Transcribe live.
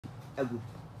agu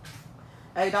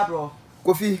da bro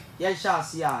Kofi yen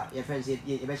chance ya your friends ye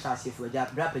be chance for ja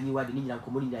bra pani wa de ni nyina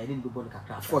komoni nya ni bo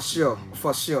kakra for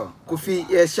sure Kofi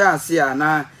ye chance ya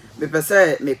na me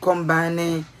pese me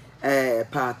combine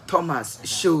pa Thomas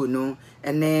show no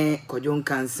ene Kojon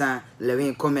Kansa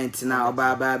lewin comment na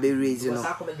oba be raise no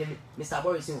Mr.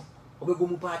 Boris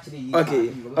okay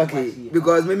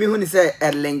because me who say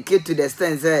a link it to the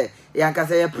stand say yanka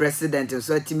say president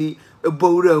so timi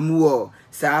ebowura mu o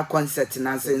sa concert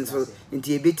na so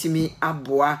nti ebetimi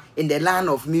aboa in the line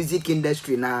of music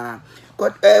industry na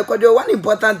one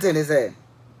important thing is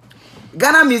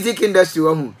Ghana music industry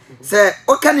wo say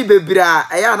o kan bebira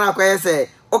eya na akoye say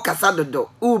o kasa dodo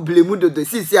u blemu dodo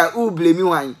sisi a u blemi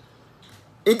wan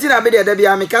nti na be de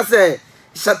bia me ka say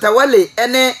Shatawale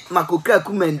ene makoka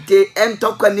kumente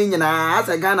entokwa ni nyina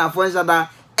asa Ghana fo nshada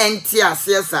enti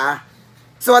asesa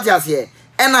so what you say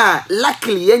ena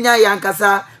luckily yenya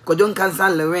yankasa Kojon Kansa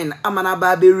Lewin amana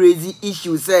ba be raise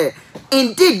issue say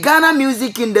indeed Ghana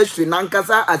music industry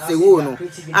nankasa as a whole no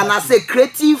and as a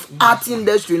creative art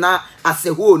industry na as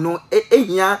a whole no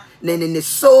ehia ne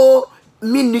so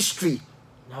ministry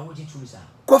na woji true sir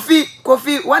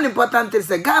Kofi one important thing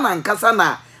say Ghana nkasa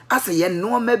na ase ye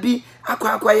no ma bi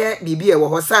akwaye bibi e wo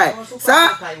ho sai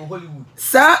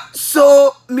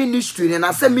so ministry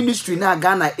na say ministry na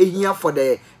Ghana ehia for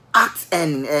the art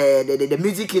and the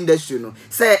music industry no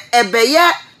say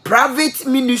ebeye private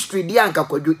ministry di anka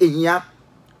kwadwo ehia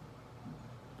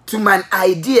to man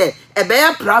idea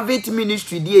ebeye private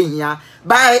ministry di ehia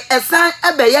by esan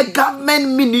ebeye government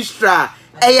ministry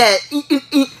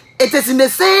it is in the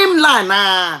same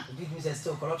line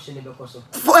still corruption in because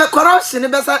for corruption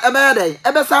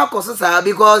ebesa koso sa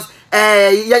because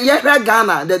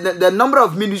Ghana the number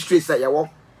of ministries that you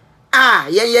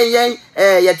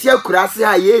tia kurase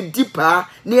ha ye deeper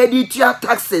na edi tua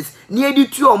taxes na edi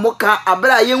tua omoka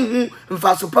abra ye hu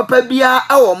mfaso papa bia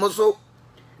e wo mo so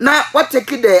na what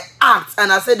take the act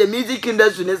and I said the music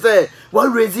industry they say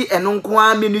what raise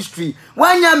enonko ministry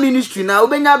wanya ministry na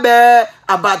obenya be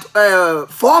about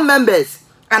 4 members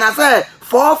and I said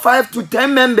 4, 5 to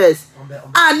 10 members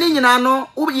and no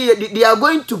they are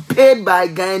going to paid by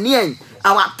Ghanaian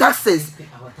our taxes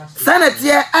Senate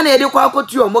here and edi kwa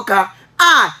kotu omoka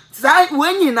sai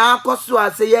when na akoso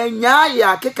ase ye nya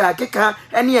ya keka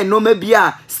ene enoma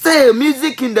bia stay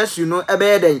music industry no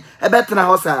ebeden ebetena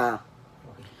hosa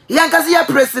yankasi ya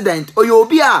president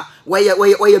oyobia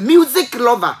we music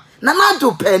lover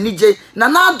nanado penije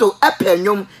nanado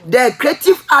epenyum the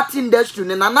creative art industry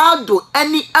nanado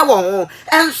any ewo ho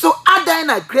enso adan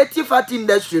na creative art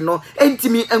industry no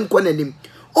entimi enkonanim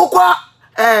okwa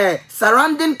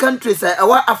surrounding countries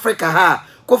our Africa ha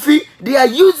Kofi they are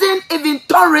using even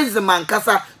tourism and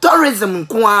kasa tourism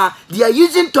kwa they are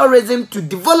using tourism to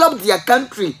develop their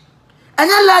country and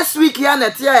then last week ya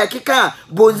netia kika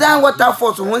Bozan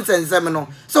waterfalls won sensem no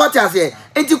so what you say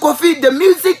enti Kofi the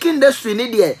music industry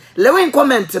ni there lewin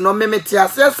comment no memetia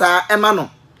sesa ema no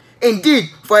indeed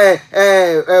for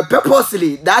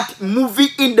purposely that movie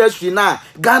industry now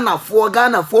Ghana for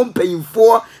paying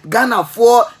for Ghana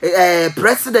for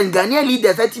president Ghanaian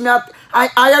leaders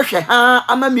ayahwe ha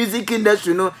ama music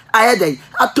industry no ayedai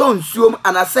aton suom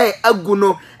and I say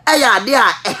aguno eya de a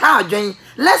ha adwen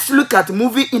let's look at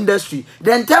movie industry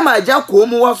then time aja ko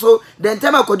mu woso then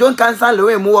time Kojon Kansa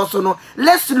lewe mu woso no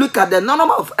let's look at the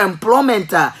number of employment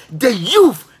the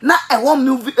youth na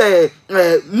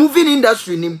movie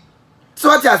industry nim so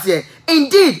what you say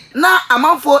indeed na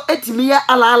amanfo etimi ya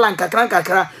ala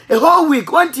nkakra a whole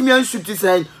week one timi an shoot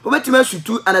say obetimi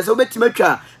shoot and say obetimi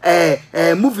twa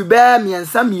movie be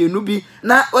miensa mienu bi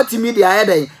na otimi de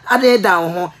ayedan ade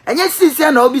dan ho enye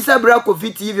sisi na obisa bra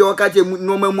Kofi TV o ka che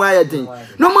no mamu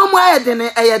ayeden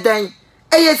ayedan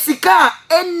sika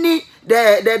any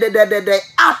the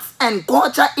arts and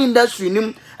culture industry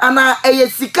nim ana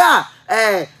sika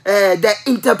the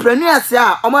entrepreneurs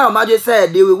here omo say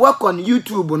they will work on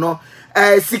YouTube no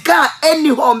sika any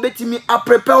home betimi a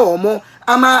prepare omo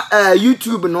ama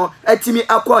YouTube no etimi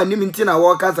akwa anim ntina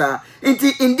wo kasa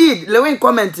indeed lewin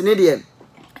comment ni de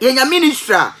yenya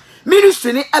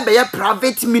ministry ni ebeye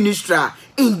private ministry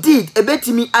indeed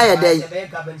ebetimi ayedai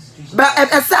but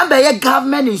ebeye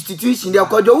government institution de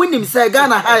kojo winim say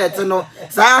Ghana hayet no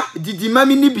sa didi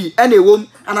mami ni bi ene wom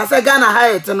ana say Ghana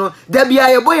hayet no da bia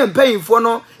ye boye mpayinfo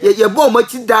no ye bo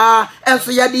machi da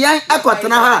enso ye de yan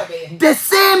akotena ha the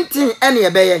same thing ene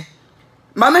ebeye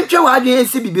mamentwe wa adwen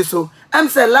ensi bibi so am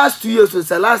say last 2 years or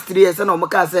say last 3 years na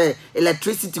omaka say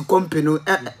electricity company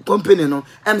no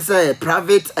am say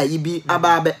private ayibi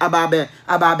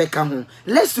ababe ka ho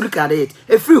let's look at it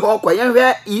a free hawk yen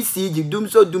where ECG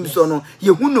dumso no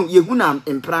yehunu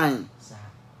in prime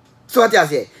So what you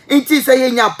say? It is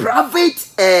a private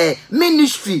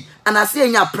ministry, and I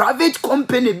say a private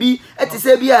company be it is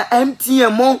a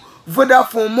MTN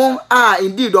Vodafone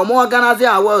indeed or more organize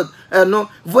our world no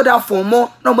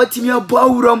Vodafone no more timia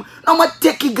ballroom no more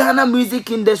take Ghana music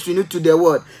industry to the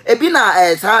world. E be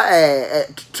na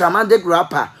traumatic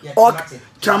rapper or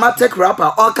traumatic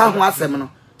rapper or can wasem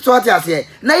no. So what you say?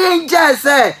 Na yen just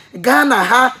say Ghana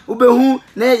ha ubehu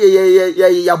na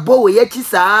ya bow ye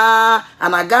chisa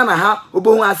and Ghana ha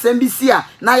ubehu asembisia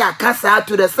na ya kasa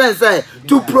to the sense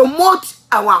to promote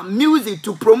our music,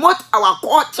 to promote our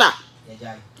culture.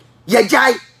 Yeah,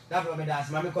 Jai.